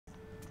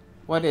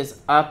What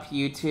is up,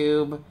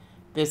 YouTube?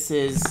 This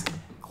is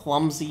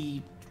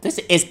Clumsy. This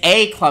is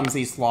a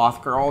Clumsy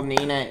Sloth Girl.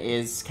 Nina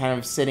is kind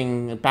of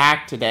sitting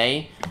back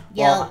today.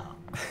 Yo.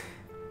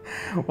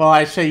 While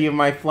I show you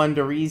my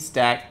Flundereeze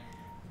deck.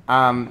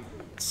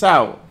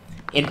 So,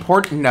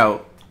 important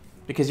note,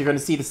 because you're going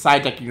to see the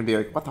side deck, you're going to be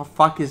like, what the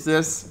fuck is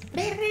this?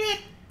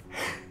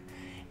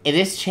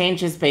 This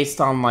changes based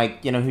on,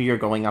 like, you know, who you're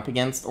going up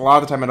against. A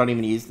lot of the time I don't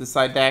even use the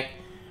side deck.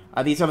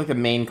 These are, like, the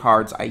main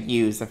cards I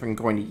use if I'm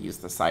going to use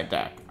the side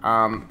deck.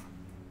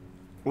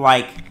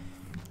 Like,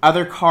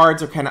 other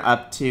cards are kind of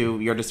up to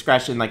your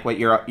discretion, like what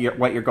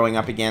you're going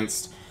up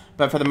against.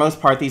 But for the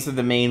most part, these are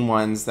the main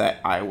ones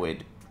that I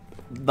would,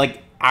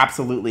 like,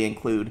 absolutely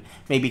include.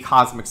 Maybe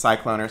Cosmic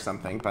Cyclone or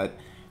something, but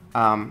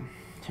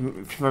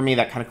for me,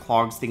 that kind of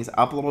clogs things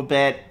up a little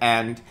bit,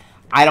 and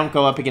I don't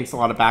go up against a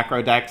lot of back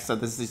row decks, so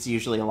this is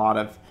usually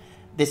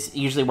this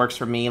usually works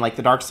for me. Like,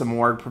 the Dark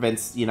Simorgh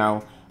prevents, you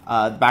know,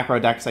 the back row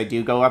decks I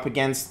do go up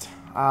against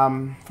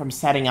from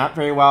setting up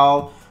very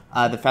well.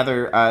 The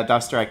Feather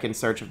Duster I can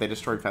search if they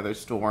destroy Feather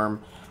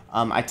Storm.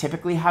 I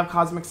typically have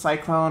Cosmic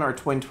Cyclone or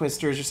Twin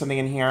Twisters or something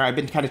in here. I've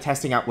been kind of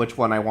testing out which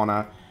one I want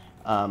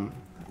to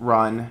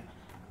run.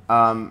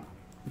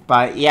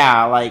 But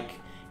yeah, like,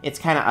 it's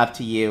kind of up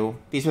to you.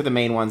 These are the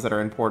main ones that are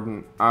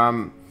important.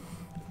 And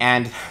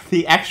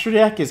the extra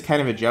deck is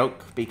kind of a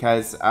joke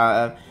because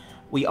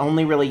we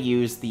only really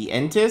use the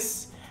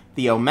Intis,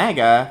 the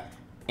Omega,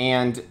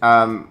 and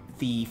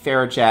the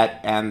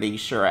Ferrojet and the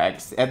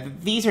Shuregs.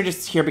 These are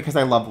just here because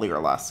I love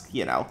Lyrilusk,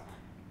 you know.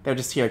 They're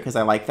just here because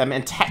I like them.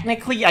 And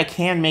technically, I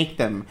can make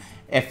them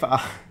if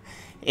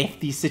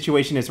the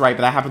situation is right.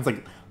 But that happens,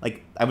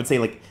 like I would say,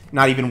 like,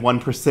 not even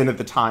 1% of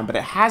the time. But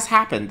it has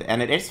happened,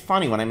 and it is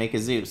funny when I make a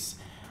Zeus.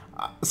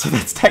 So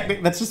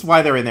that's just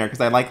why they're in there,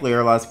 because I like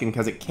Lyrilusk and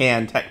because it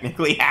can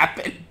technically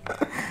happen.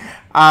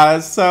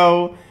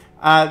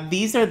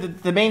 These are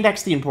the main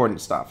deck's the important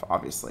stuff,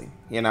 obviously,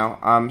 you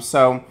know.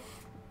 So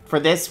for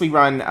this, we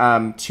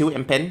run 2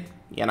 Impin,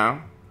 you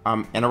know,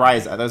 and a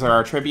Ryza. Those are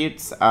our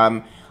tributes.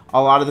 A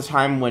lot of the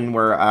time when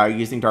we're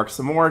using Dark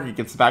Simorgh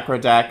against the back row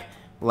deck,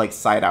 we'll, like,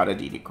 side out a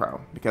DD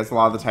Crow, because a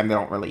lot of the time they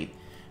don't really,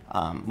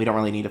 we don't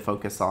really need to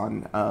focus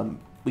on,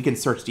 we can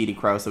search DD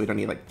Crow, so we don't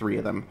need, like, 3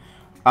 of them.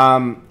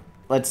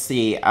 Let's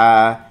see,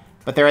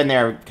 but they're in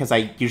there because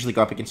I usually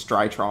go up against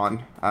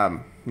Drytron,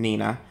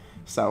 Nina,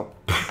 so,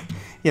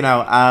 you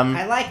know,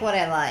 I like what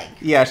I like.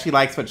 Yeah, she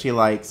likes what she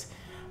likes.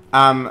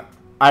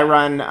 I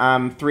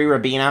run 3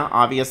 Rabina,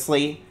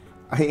 obviously.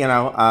 You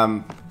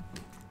know,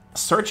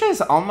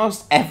 searches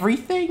almost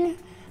everything.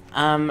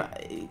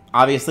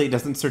 Obviously, it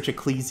doesn't search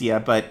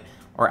Ecclesia,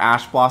 or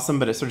Ash Blossom,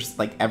 but it searches,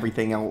 like,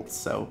 everything else.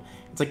 So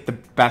it's, like, the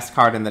best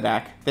card in the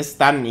deck. This,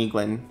 that, and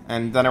Eaglin.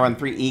 And then I run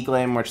 3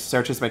 Eaglin, which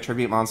searches my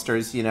tribute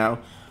monsters, you know.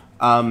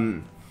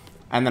 And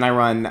then I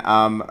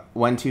run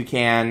 1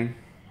 Toucan,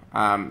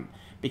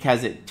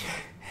 because it...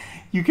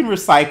 You can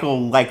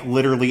recycle, like,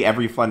 literally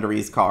every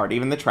Flundereeze card,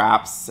 even the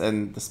traps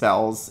and the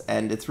spells,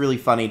 and it's really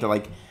funny to,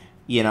 like,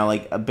 you know,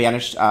 like,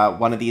 banish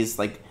one of these,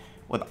 like,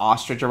 with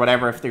Ostrich or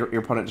whatever if your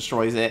opponent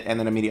destroys it, and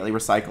then immediately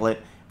recycle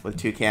it with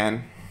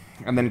Toucan,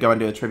 and then go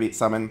into a tribute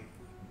summon.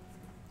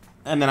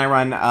 And then I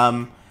run,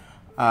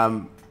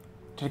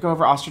 did I go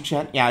over Ostrich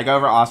yet? Yeah, I go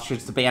over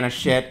Ostrich to banish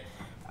shit,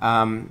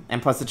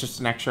 and plus it's just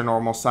an extra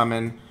normal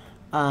summon.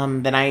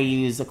 Then I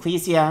use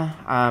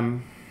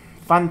Ecclesia,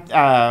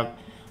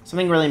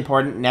 something really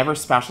important, never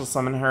special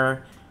summon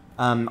her.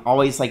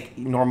 Always, like,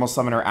 normal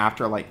summon her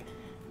after, like,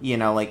 you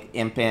know, like,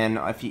 Impin,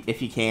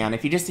 if you can.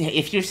 If you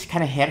just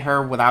kind of hit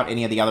her without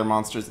any of the other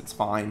monsters, it's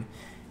fine.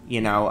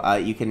 You know,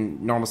 you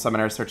can normal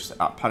summon her, search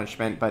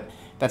punishment, but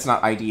that's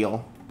not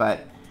ideal.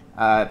 But,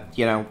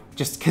 you know,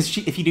 just because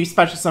if you do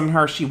special summon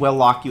her, she will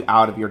lock you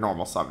out of your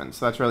normal summon.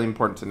 So that's really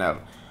important to note.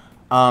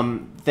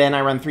 Then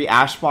I run 3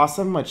 Ash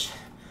Blossom, which,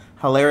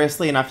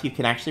 hilariously enough, you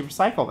can actually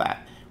recycle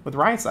that with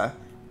Ryza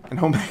and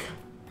Omega.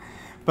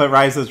 But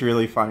Ryza's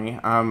really funny.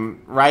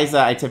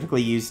 Ryza I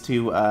typically use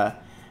to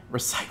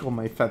recycle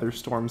my Feather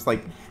Storms,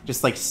 like,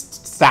 just, like,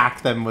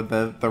 stack them with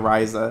the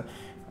Ryza.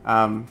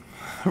 The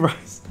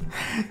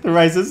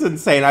Ryza's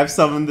insane. I've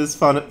summoned this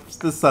son of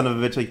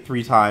a bitch, like,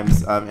 3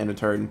 times in a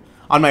turn.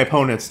 On my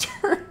opponent's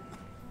turn.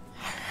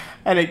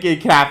 And it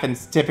can happen.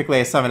 Typically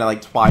I summon it,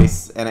 like,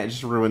 twice, and it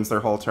just ruins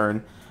their whole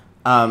turn.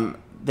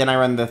 Then I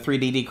run the 3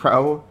 DD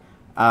Crow.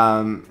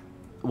 1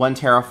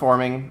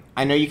 Terraforming.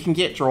 I know you can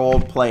get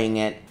trolled playing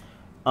it.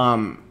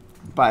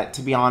 But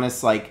to be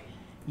honest, like,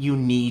 you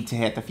need to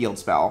hit the field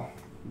spell.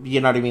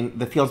 You know what I mean?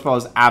 The field spell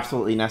is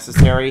absolutely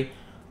necessary.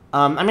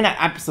 I mean, not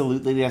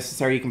absolutely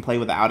necessary. You can play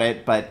without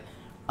it, but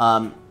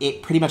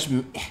it pretty much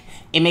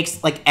it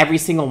makes, like, every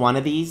single one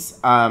of these.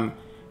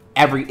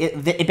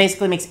 It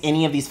basically makes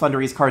any of these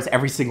Flundereeze cards,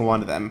 every single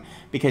one of them,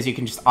 because you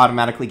can just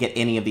automatically get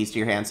any of these to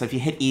your hand. So if you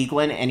hit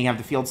Eaglin and you have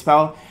the field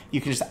spell, you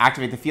can just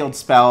activate the field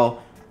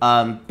spell,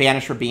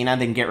 banish Rabina,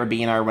 then get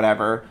Rabina or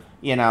whatever.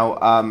 You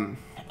know.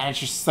 And it's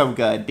just so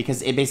good,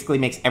 because it basically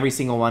makes every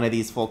single one of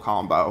these full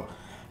combo.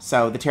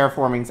 So the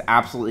Terraforming is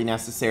absolutely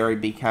necessary,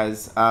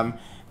 because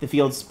the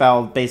field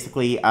spell,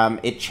 basically,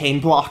 it chain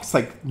blocks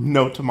like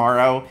no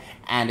tomorrow,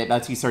 and it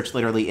lets you search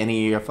literally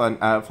any of your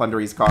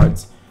Flundereeze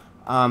cards.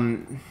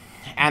 And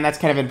that's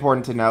kind of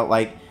important to note.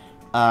 Like,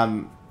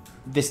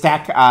 this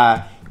deck,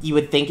 you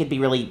would think it'd be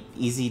really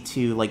easy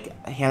to, like,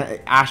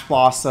 Ash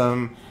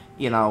Blossom,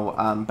 you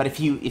know, but if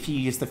you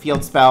use the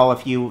field spell,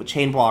 if you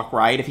chain block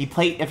right, if you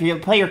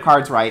play your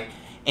cards right,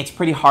 it's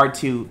pretty hard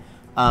to,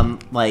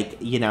 like,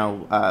 you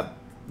know,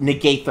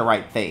 negate the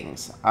right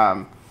things.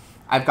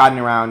 I've gotten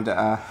around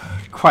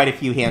quite a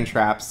few hand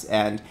traps,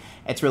 and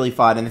it's really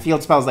fun. And the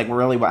field spell is like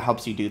really what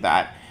helps you do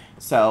that.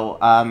 So,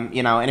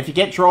 you know, and if you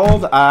get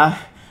drolled,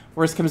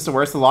 worst comes to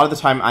worst, a lot of the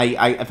time,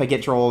 if I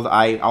get drolled,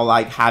 I'll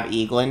like have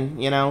Eaglin,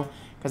 you know,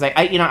 because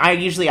I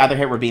usually either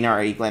hit Rabina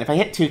or Eaglin. If I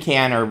hit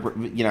Toucan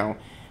or, you know,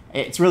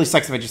 it's really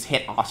sucks if I just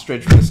hit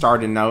Ostrich from the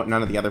start and none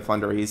of the other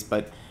Flundereeze,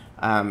 but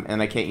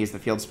and I can't use the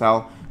field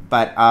spell.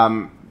 But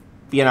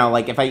you know,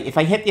 like if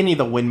I hit any of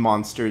the wind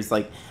monsters,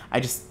 like I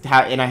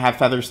have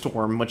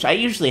Featherstorm, which I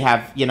usually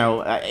have. You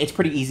know, it's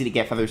pretty easy to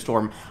get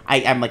Featherstorm.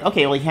 I'm like,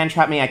 okay, well, he hand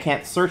trapped me. I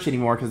can't search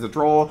anymore because of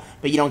droll,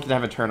 but you don't get to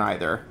have a turn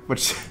either,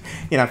 which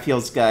you know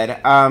feels good.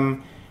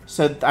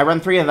 So I run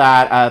 3 of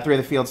that, 3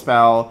 of the field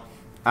spell,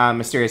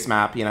 mysterious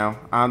map. You know,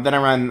 then I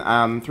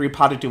run 3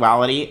 Pot of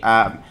Duality,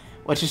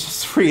 which is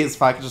just free as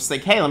fuck. Just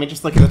like, hey, let me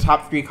just look at the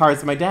top 3 cards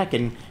of my deck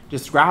and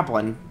just grab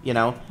one. You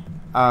know.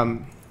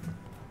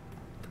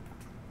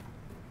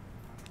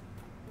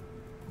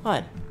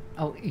 What?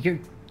 Oh, you're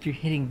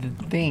hitting the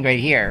thing right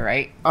here,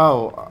 right?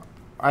 Oh,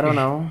 I don't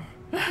know.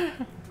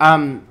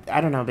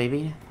 I don't know,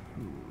 baby.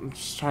 I'm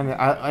just trying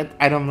to.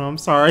 I don't know. I'm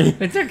sorry.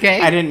 It's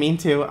okay. I didn't mean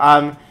to.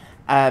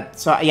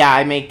 So yeah,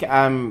 I make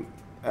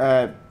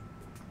fuck.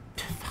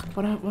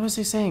 What was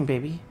I saying,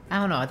 baby? I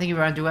don't know. I think you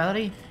were on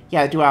Duality.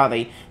 Yeah,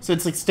 Duality. So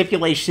it's like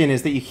stipulation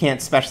is that you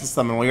can't special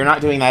summon. Well, you're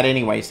not doing that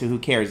anyway, so who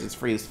cares? It's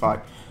free as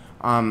fuck.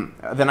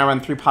 Then I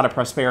run 3 Pot of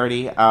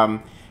Prosperity.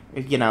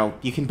 You know,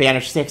 you can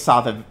banish 6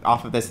 off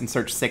of this and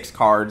search 6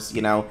 cards,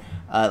 you know,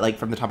 like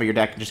from the top of your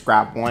deck and just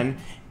grab one.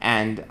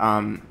 And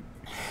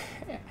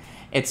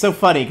it's so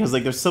funny because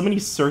like there's so many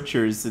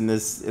searchers in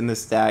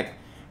this deck.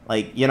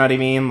 Like, you know what I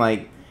mean?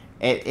 Like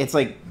it's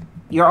like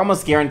you're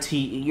almost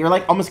guaranteed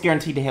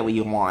to hit what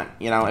you want.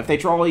 You know, if they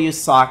troll you,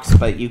 sucks,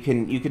 but you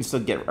can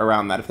still get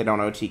around that if they don't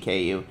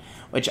OTK you.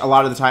 Which a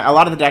lot of the time, a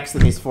lot of the decks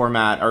in this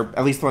format, or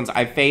at least the ones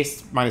I've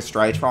faced, minus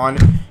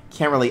Drytron,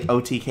 can't really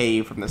OTK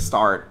you from the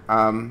start.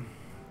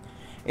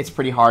 It's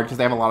pretty hard because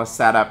they have a lot of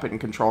setup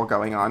and control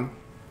going on.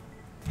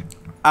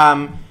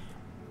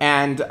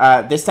 And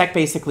this deck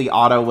basically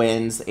auto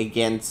wins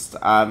against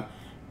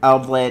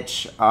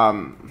Eldritch,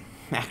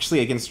 actually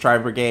against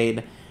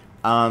Tri-Brigade,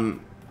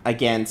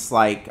 against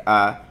like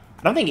I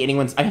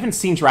haven't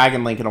seen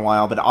Dragon Link in a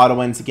while, but auto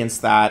wins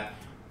against that.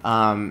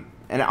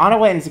 And auto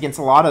wins against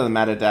a lot of the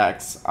meta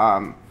decks.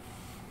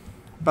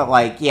 But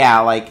like, yeah,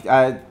 like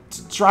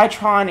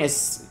Drytron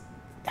is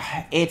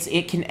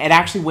it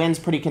actually wins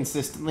pretty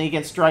consistently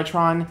against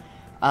Drytron.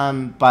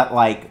 But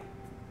like,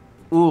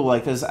 ooh,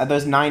 like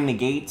those 9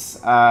 negates,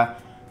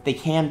 they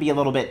can be a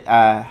little bit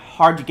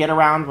hard to get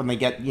around when they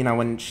get, you know,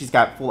 when she's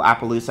got full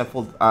Appaloosa,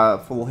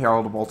 full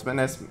Herald of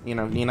Ultimateness, you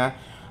know, Nina.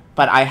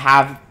 But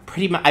I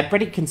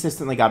pretty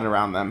consistently gotten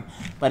around them.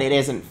 But it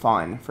isn't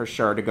fun, for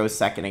sure, to go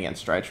second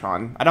against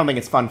Drytron. I don't think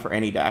it's fun for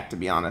any deck, to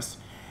be honest.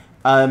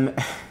 But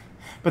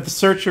the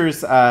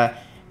searchers,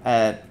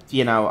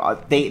 you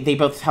know, they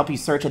both help you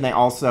search, and they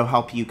also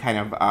help you kind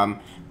of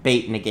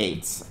bait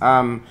negates.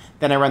 Then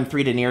I run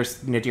 3 to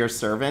Nadir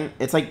Servant.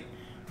 It's like,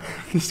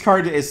 this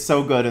card is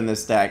so good in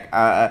this deck.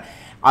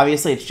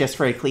 Obviously, it's just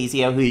for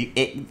Ecclesia,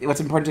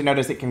 what's important to note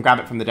is it can grab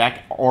it from the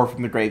deck or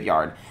from the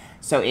graveyard.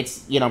 So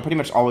it's, you know, pretty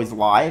much always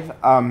live.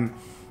 And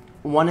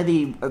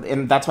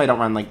that's why I don't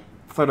run, like,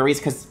 Flundereeze,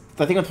 because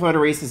the thing with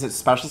Flundereeze is it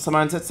special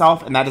summons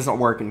itself, and that doesn't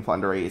work in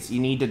Flundereeze.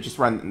 You need to just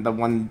run the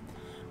one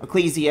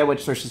Ecclesia,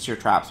 which searches your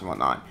traps and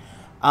whatnot.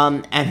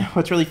 And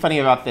what's really funny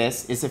about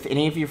this is if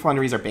any of your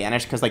Flundereeze are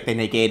banished, because, like, they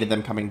negated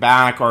them coming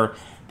back, or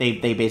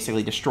they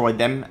basically destroyed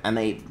them, and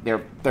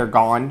they're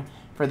gone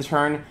for the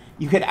turn,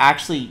 you could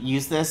actually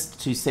use this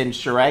to send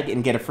Shureg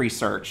and get a free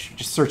search.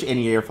 Just search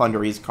any of your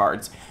Flundereeze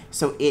cards.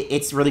 So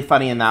it's really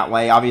funny in that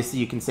way. Obviously,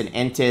 you can send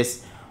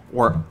Entis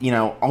or, you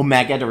know,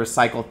 Omega to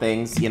recycle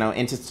things. You know,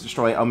 Entis to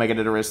destroy, Omega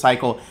to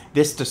recycle.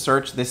 This to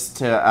search, this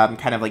to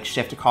kind of like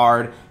shift a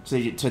card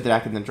to the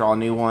deck and then draw a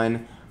new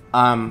one.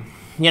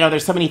 You know,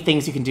 there's so many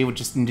things you can do with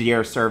just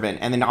Nadir Servant.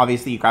 And then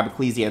obviously you grab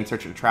Ecclesia and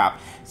search a trap.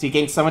 So you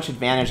gain so much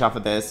advantage off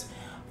of this.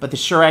 But the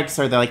Shuregs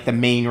are the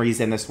main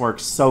reason this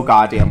works so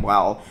goddamn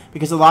well.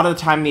 Because a lot of the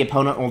time the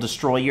opponent will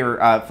destroy your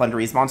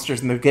Flundereeze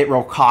monsters and they'll get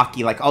real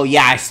cocky, like, oh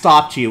yeah, I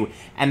stopped you,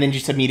 and then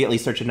just immediately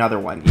search another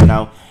one, you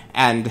know?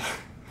 And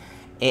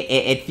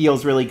it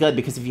feels really good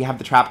because if you have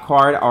the trap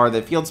card or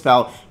the field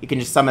spell, you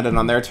can just summon it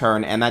on their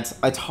turn, and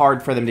it's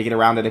hard for them to get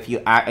around it if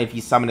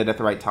you summon it at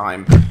the right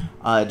time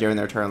during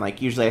their turn.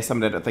 Like, usually I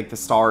summon it at, like, the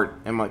start,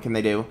 and what can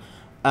they do?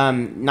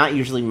 Not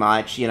usually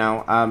much, you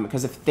know,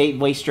 because if they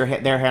waste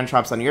their hand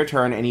traps on your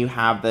turn and you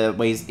have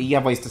ways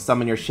to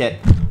summon your shit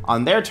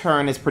on their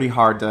turn, it's pretty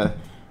hard to,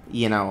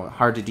 you know,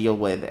 deal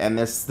with. And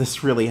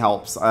this really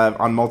helps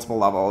on multiple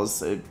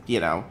levels, you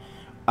know.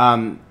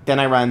 Then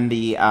I run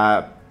the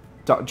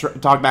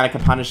Dogmatic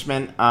of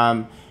Punishment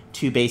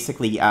to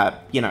basically,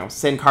 you know,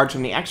 send cards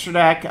from the extra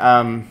deck,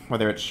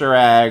 whether it's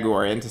Shurag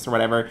or Intis or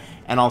whatever,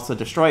 and also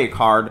destroy a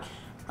card.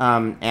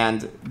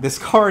 And this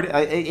card,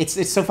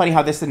 it's so funny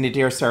how this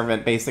Nadir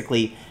Servant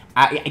basically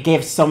it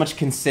gave so much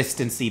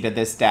consistency to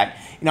this deck.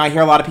 You know, I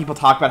hear a lot of people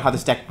talk about how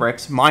this deck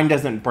bricks. Mine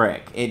doesn't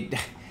brick. It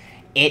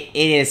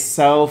is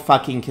so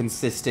fucking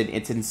consistent.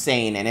 It's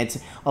insane,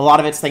 and a lot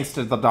of it's thanks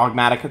to the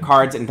Dogmatica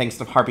cards and thanks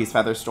to Harpy's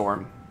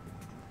Featherstorm.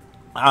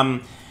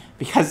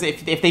 Because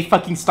if they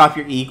fucking stop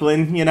your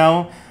Eaglin, you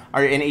know,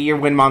 or your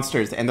win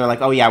monsters, and they're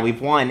like, oh yeah, we've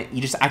won,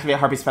 you just activate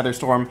Harpy's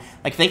Featherstorm.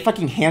 Like, if they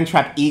fucking hand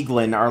trap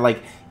Eaglin, or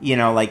like, you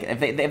know, like,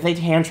 if they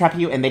hand trap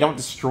you and they don't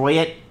destroy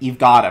it, you've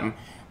got them.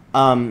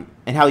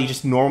 And how you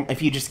just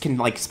if you just can,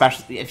 like,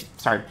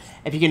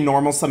 if you can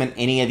normal summon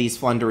any of these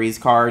Flundereeze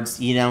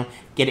cards, you know,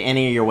 get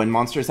any of your win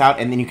monsters out,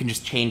 and then you can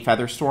just chain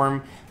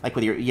Featherstorm, like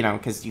with your, you know,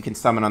 because you can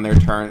summon on their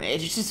turn.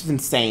 It's just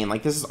insane.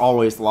 Like, this is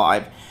always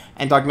live.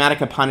 And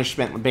Dogmatica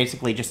Punishment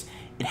basically just,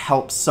 it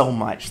helps so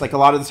much. Like, a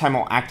lot of the time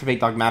I'll activate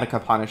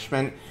Dogmatica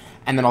Punishment,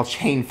 and then I'll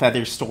chain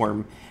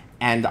Featherstorm,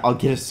 and I'll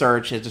get a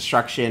search, a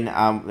destruction,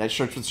 a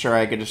search with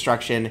Shurag, a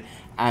destruction,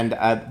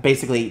 and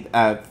basically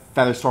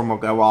Featherstorm will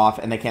go off,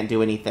 and they can't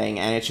do anything,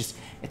 and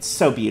it's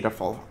so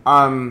beautiful.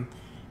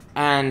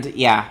 And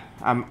yeah,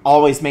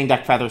 always main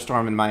deck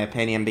Featherstorm in my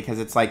opinion, because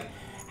it's like,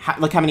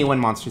 look how many win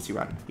monsters you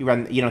run. You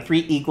run, you know,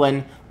 3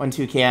 Eaglin, 1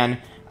 Toucan,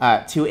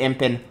 2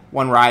 Impin,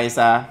 1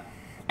 Ryza,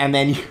 and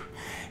then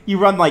you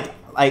run like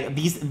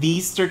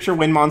these search your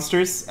win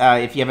monsters.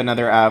 If you have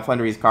another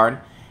Flundereeze card,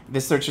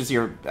 this searches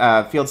your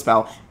field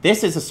spell.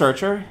 This is a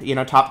searcher, you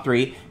know, top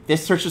 3.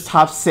 This searches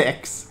top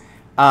 6.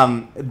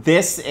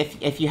 This,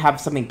 if you have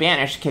something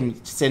banished,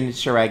 can send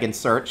Shurag and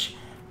search.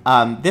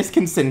 This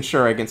can send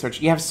Shurag and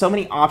search. You have so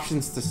many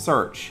options to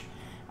search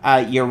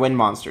your win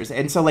monsters,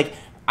 and so like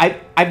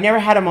I've never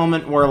had a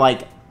moment where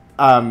like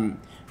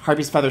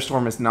Harpy's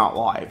Featherstorm is not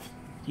live.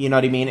 You know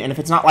what I mean? And if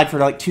it's not live for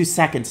like 2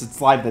 seconds,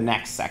 it's live the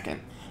next second.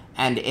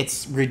 And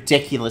it's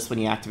ridiculous when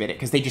you activate it,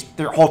 because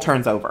their whole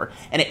turn's over.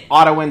 And it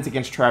auto-wins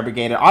against Tri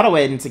Brigade. It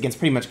auto-wins against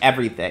pretty much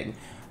everything.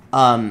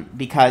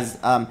 Because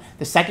the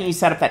second you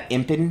set up that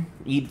Impin,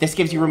 this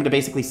gives you room to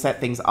basically set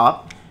things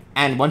up.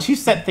 And once you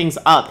set things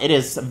up, it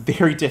is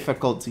very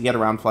difficult to get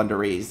around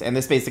Flundereeze. And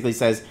this basically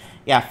says,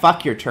 yeah,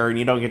 fuck your turn,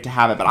 you don't get to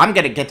have it, but I'm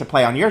going to get to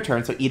play on your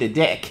turn, so eat a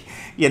dick.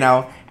 You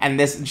know? And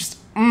this just,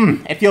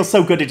 it feels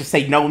so good to just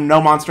say, no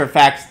monster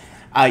effects,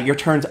 your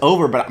turn's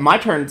over, but my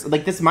turn's,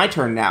 like, this is my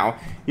turn now,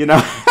 you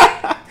know?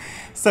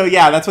 So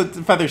yeah, that's what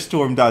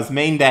Featherstorm does.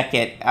 Main deck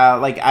it.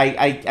 Like,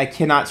 I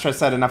cannot stress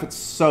that enough. It's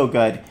so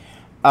good.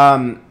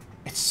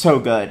 It's so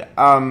good.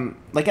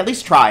 Like, at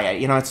least try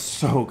it, you know? It's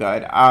so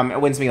good.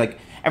 It wins me, like,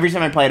 every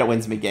time I play it, it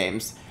wins me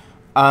games.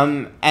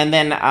 And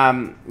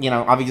then, you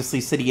know,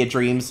 obviously City of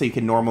Dreams, so you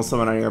can normal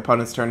summon on your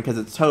opponent's turn, because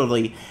it's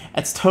totally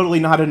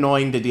not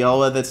annoying to deal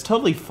with. It's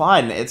totally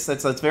fun. It's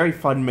a very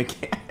fun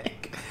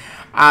mechanic.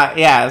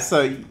 Yeah,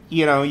 so,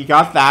 you know, you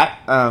got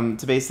that,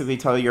 to basically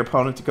tell your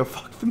opponent to go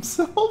fuck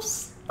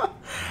themselves.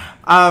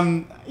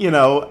 You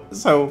know,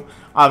 so,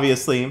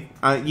 obviously,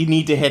 you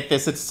need to hit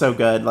this. It's so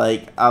good.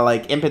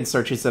 Like, Impin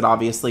searches it,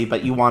 obviously,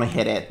 but you want to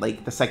hit it,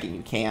 like, the second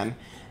you can.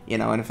 You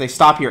know, and if they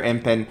stop your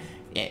Impin,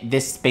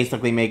 this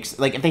basically makes,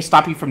 like, if they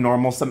stop you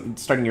from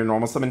starting your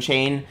normal summon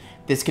chain,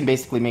 this can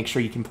basically make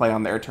sure you can play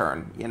on their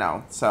turn, you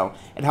know? So,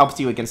 it helps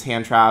you against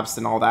hand traps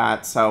and all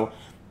that, so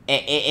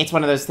it's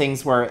one of those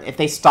things where if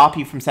they stop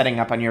you from setting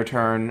up on your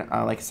turn,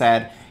 like I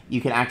said, you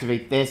can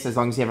activate this as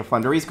long as you have a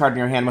Flundereeze card in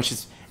your hand, which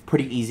is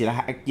pretty easy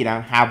to, you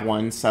know, have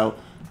one, so,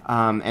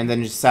 and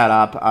then just set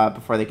up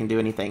before they can do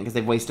anything, because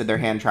they've wasted their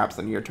hand traps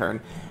on your turn.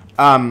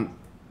 And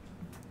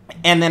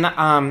then,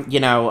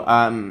 you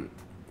know,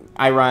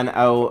 I run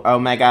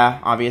Omega,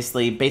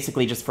 obviously,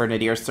 basically just for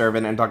Nadir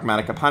Servant and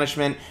Dogmatica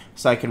Punishment,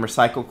 so I can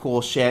recycle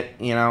cool shit,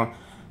 you know.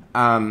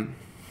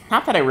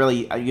 Not that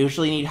I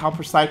usually need help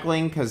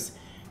recycling, because,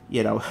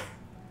 you know,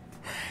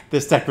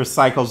 this deck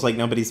recycles like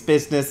nobody's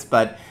business,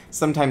 but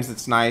sometimes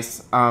it's nice.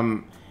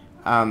 Then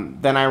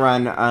I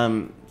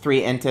run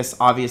 3 Intis,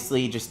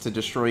 obviously, just to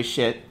destroy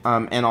shit,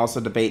 and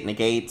also to bait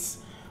negates.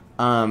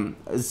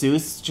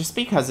 Zeus, just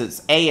because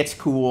it's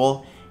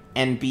cool,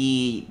 and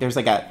B, there's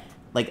like a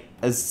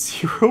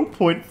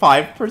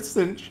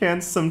 0.5%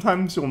 chance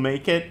sometimes you'll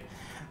make it.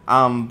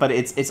 But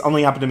it's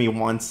only happened to me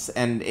once,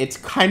 and it's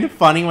kind of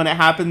funny when it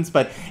happens,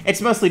 but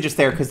it's mostly just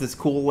there because it's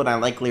cool and I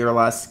like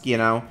Lyrilusk, you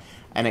know,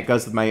 and it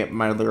goes with my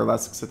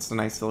Lyrilusk, so it's a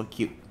nice little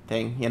cute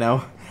thing, you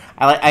know.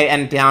 I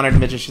end down at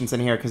Magician's in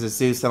here because it's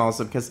Zeus, and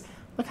also because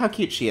look how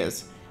cute she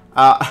is.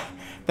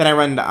 Then I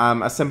run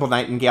a Simple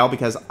Nightingale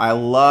because I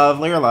love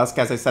Lyrilusk,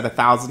 as I said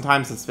 1,000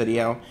 times this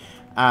video.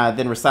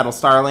 Then Recital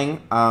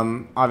Starling,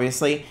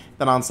 obviously.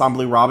 Then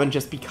Ensemble Robin,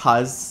 just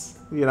because,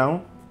 you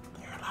know,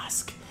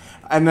 ask.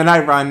 And then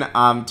I run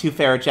 2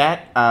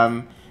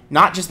 Ferrojet,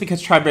 not just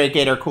because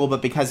Tri-Brigade are cool,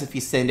 but because if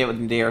you send it with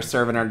Nadir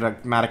Servant or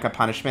Dogmatica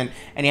Punishment,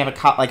 and you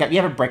have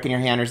you have a brick in your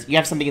hand, or you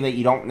have something that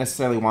you don't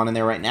necessarily want in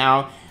there right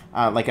now,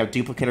 like a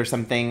duplicate or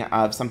something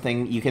of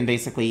something, you can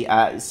basically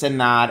send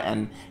that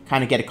and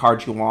kind of get a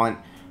card you want.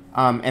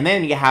 And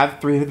then you have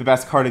 3 of the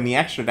best card in the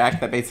extra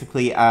deck that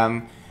basically,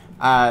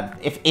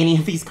 if any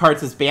of these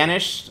cards is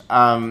banished,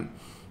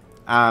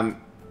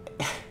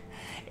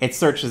 it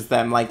searches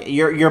them. Like,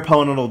 your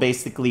opponent will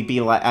basically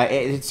be like,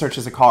 it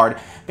searches a card.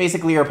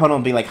 Basically, your opponent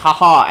will be like,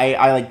 haha,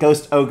 I like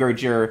Ghost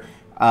Ogred your,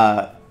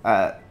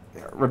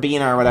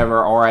 Rabina or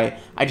whatever, or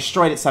I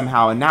destroyed it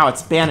somehow, and now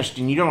it's banished,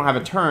 and you don't have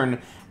a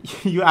turn.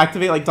 You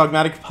activate, like,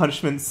 Dogmatic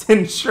Punishment,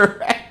 send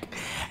Shureg,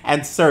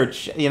 and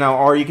search, you know,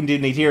 or you can do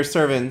Nadir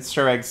Servant,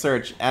 Shureg,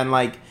 search, and,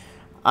 like,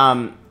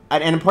 an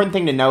important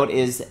thing to note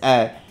is,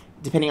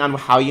 depending on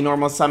how you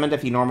normal summoned,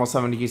 if you normal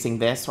summoned using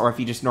this, or if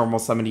you just normal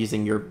summoned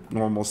using your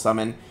normal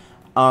summon,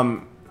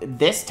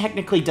 this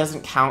technically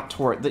doesn't count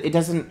toward, it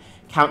doesn't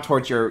count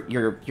towards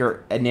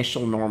your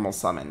initial normal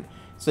summon.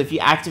 So if you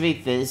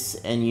activate this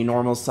and you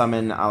normal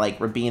summon like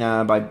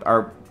Rabina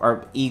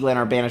or Eaglin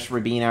or banish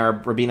Rabina or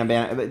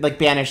Rabina like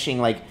banishing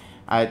like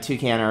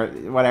Toucan or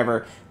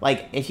whatever,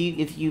 like if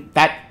you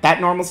that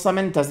normal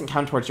summon doesn't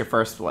count towards your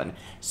first one.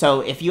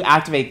 So if you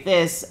activate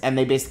this and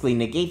they basically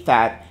negate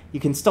that, you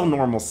can still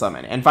normal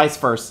summon, and vice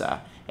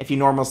versa. If you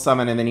normal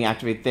summon and then you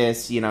activate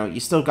this, you know, you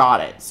still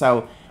got it.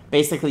 So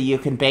basically you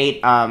can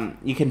bait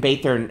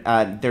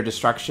their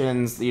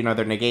destructions, you know,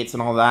 their negates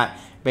and all that.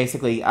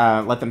 Basically,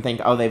 let them think,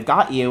 oh, they've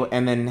got you,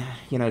 and then,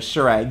 you know,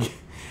 Shureg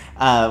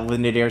with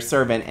Nadir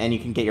Servant, and you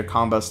can get your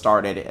combo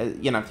started,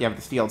 you know, if you have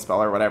the field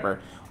spell or whatever.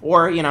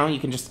 Or, you know, you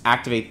can just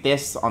activate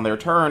this on their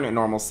turn and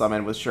normal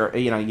summon with,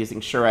 using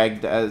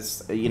Shureg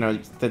as, you know,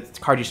 the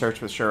card you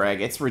search with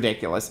Shureg. It's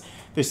ridiculous.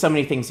 There's so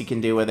many things you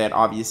can do with it,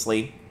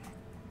 obviously.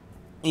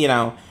 You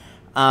know,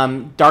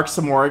 Dark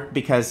some more,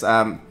 because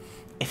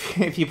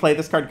if you play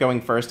this card going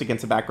first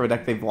against a back row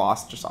deck, they've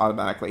lost just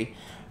automatically.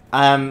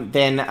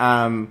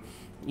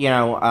 You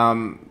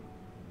know,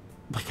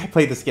 like I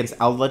played this against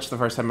Eldritch the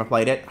first time I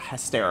played it.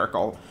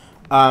 Hysterical.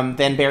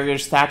 Then Barrier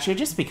Statue,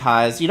 just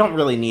because you don't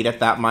really need it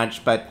that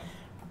much, but,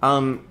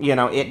 you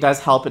know, it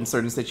does help in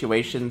certain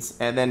situations.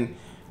 And then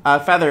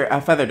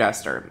Feather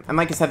Duster. And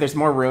like I said, there's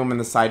more room in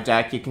the side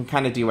deck. You can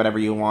kind of do whatever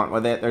you want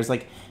with it. There's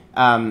like,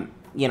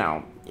 you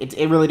know,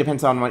 it really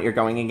depends on what you're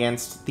going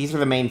against. These are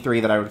the main 3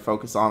 that I would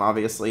focus on,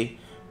 obviously.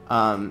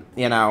 You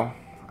know,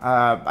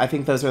 I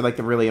think those are like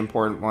the really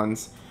important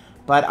ones.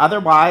 But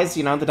otherwise,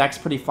 you know, the deck's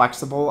pretty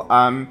flexible.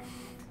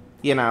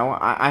 You know,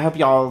 I hope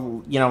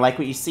y'all, you know, like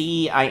what you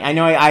see. I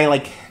know I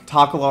like,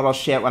 talk a lot of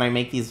shit when I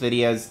make these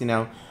videos, you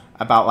know,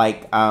 about,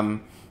 like,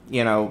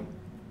 you know,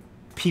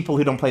 people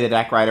who don't play the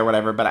deck right or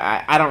whatever, but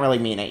I don't really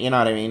mean it, you know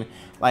what I mean?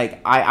 Like,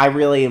 I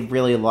really,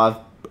 really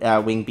love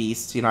Winged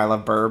Beasts, you know, I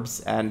love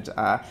Birbs, and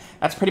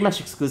that's pretty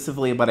much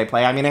exclusively what I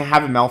play. I mean, I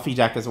have a Melfi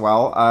deck as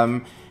well,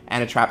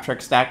 and a Trap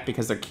Tricks deck,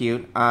 because they're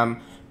cute.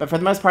 But for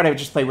the most part, I would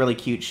just play really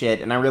cute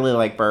shit, and I really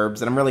like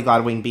Birbs, and I'm really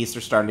glad Winged Beasts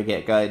are starting to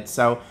get good.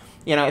 So,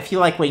 you know, if you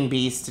like Winged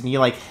Beasts, and you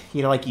like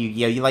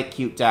Yu-Gi-Oh!, you like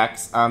cute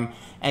decks, and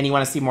you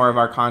want to see more of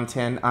our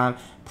content,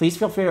 please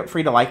feel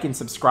free to like and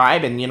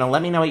subscribe, and, you know,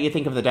 let me know what you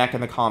think of the deck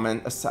in the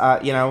comments.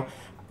 You know,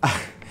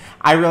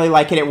 I really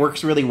like it. It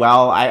works really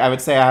well. I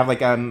would say I have, like,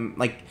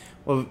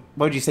 well,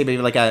 what would you say,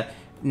 maybe like a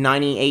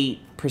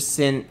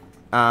 98%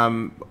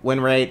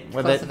 win rate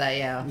with Close it? to that,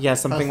 yeah. Yeah,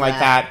 something like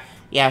that.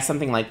 Yeah,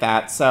 something like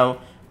that.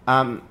 So,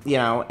 you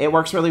know, it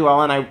works really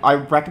well, and I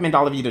recommend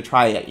all of you to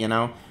try it, you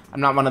know? I'm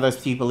not one of those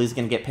people who's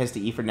going to get pissed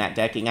at you for net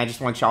decking. I just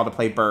want y'all to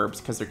play Birbs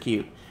because they're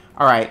cute.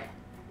 Alright,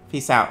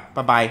 peace out.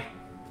 Bye-bye.